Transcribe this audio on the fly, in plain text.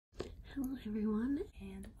Hello everyone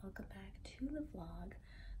and welcome back to the vlog.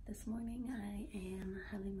 This morning I am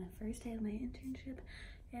having my first day of my internship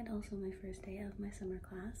and also my first day of my summer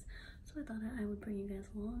class. So I thought that I would bring you guys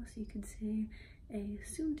along so you could see a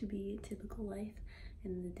soon-to-be typical life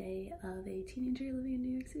in the day of a teenager living in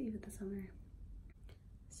New York City with the summer.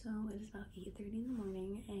 So it is about 8:30 in the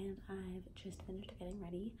morning and I've just finished getting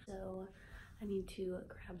ready. So I need to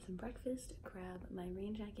grab some breakfast, grab my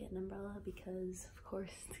rain jacket and umbrella because of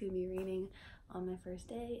course it's gonna be raining on my first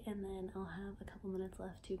day, and then I'll have a couple minutes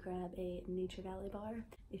left to grab a Nature Valley bar.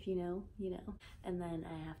 If you know, you know. And then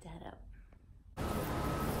I have to head out.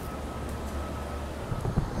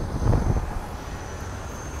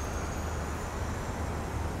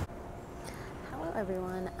 Hello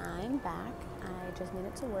everyone, I'm back. I just made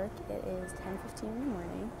it to work. It is 10:15 in the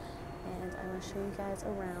morning. And I want to show you guys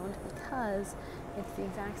around because it's the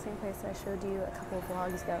exact same place that I showed you a couple of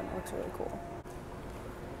vlogs ago and it looks really cool.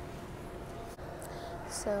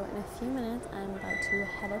 So in a few minutes I'm about to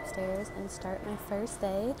head upstairs and start my first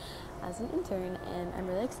day as an intern, and I'm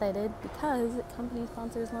really excited because company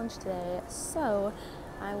sponsors lunch today, so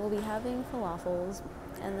I will be having falafels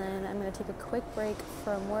and then I'm going to take a quick break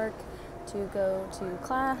from work to go to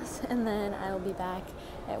class, and then I'll be back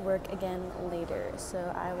at work again later. So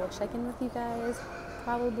I will check in with you guys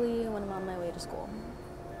probably when I'm on my way to school.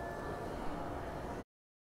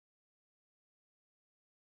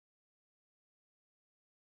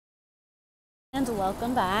 And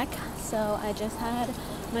welcome back. So I just had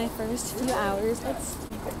my first few hours at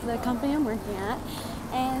the company I'm working at,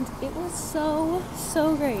 and it was so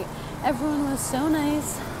great. Everyone was so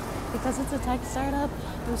nice. Because it's a tech startup,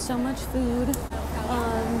 there was so much food. It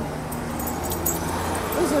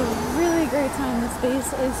was a really great time. The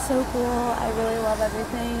space is so cool. I really love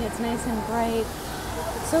everything. It's nice and bright.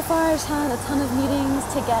 So far, I've had a ton of meetings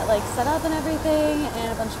to get set up and everything,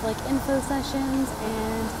 and a bunch of info sessions.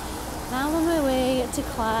 And now I'm on my way to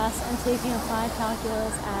class. I'm taking applied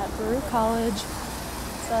calculus at Baruch College.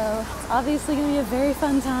 So it's obviously going to be a very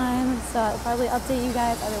fun time. So I'll probably update you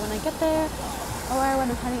guys either when I get there or when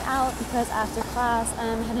I'm heading out, because after class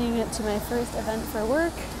I'm heading to my first event for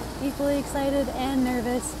work. Equally excited and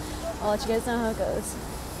nervous. I'll let you guys know how it goes.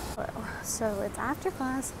 So it's after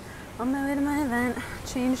class, on my way to my event,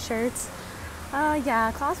 change shirts.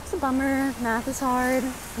 Yeah, class was a bummer. Math is hard.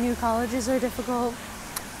 New colleges are difficult.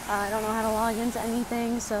 I don't know how to log into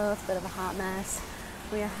anything, so it's a bit of a hot mess.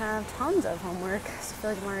 We have tons of homework, so I feel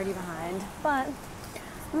like I'm already behind. But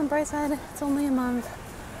on the bright side, it's only a month.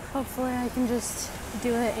 Hopefully I can just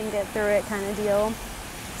do it and get through it kind of deal.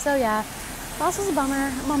 So yeah, class was a bummer.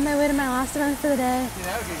 I'm on my way to my last event for the day.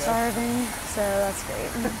 Starving, so that's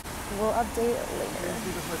great. We'll update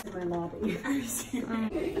later. My lobby.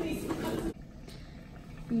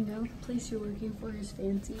 You know, the place you're working for is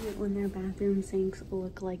fancy when their bathroom sinks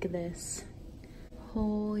look like this.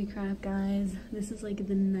 Holy crap, guys. This is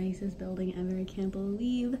the nicest building ever. I can't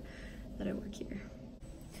believe that I work here.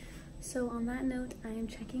 So on that note, I am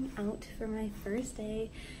checking out for my first day.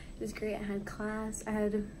 It was great. I had class. I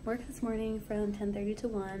had work this morning from 10:30 to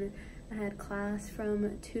 1. I had class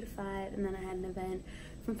from 2 to 5, and then I had an event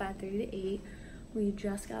from 5:30 to 8. We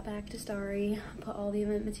just got back to Starry, put all the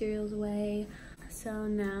event materials away. So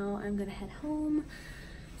now I'm gonna head home,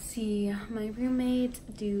 see my roommate,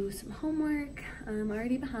 do some homework. I'm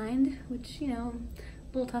already behind, which, you know,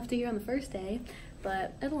 a little tough to hear on the first day,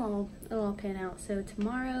 but it'll all pan out. So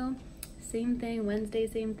tomorrow, same thing. Wednesday,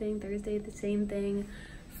 same thing. Thursday, the same thing.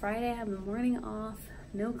 Friday, I have the morning off,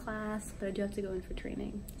 no class, but I do have to go in for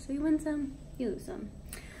training. So you win some, you lose some.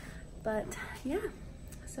 But yeah,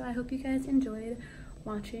 so I hope you guys enjoyed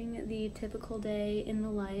watching the typical day in the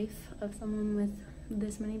life of someone with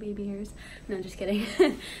this many baby hairs. No, just kidding.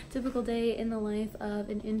 Typical day in the life of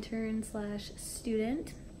an intern slash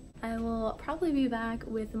student. I will probably be back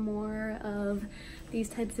with more of these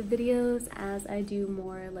types of videos as I do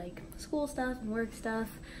more school stuff and work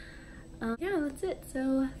stuff. Yeah, that's it.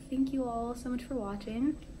 So thank you all so much for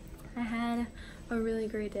watching. I had a really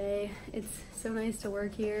great day. It's so nice to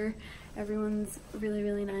work here. Everyone's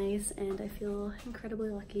really nice and I feel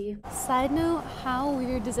incredibly lucky. Side note, how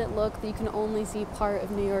weird does it look that you can only see part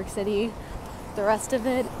of New York City? The rest of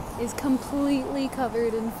it is completely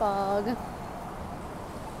covered in fog.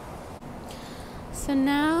 So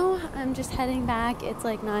now I'm just heading back. It's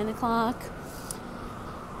 9 o'clock.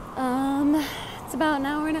 It's about an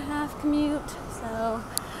hour and a half commute, so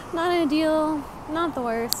not ideal, not the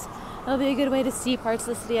worst. It'll be a good way to see parts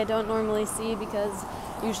of the city I don't normally see because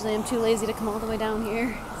usually I'm too lazy to come all the way down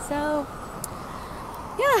here. So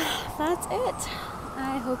yeah, that's it.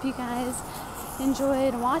 I hope you guys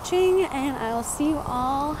enjoyed watching, and I will see you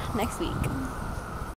all next week.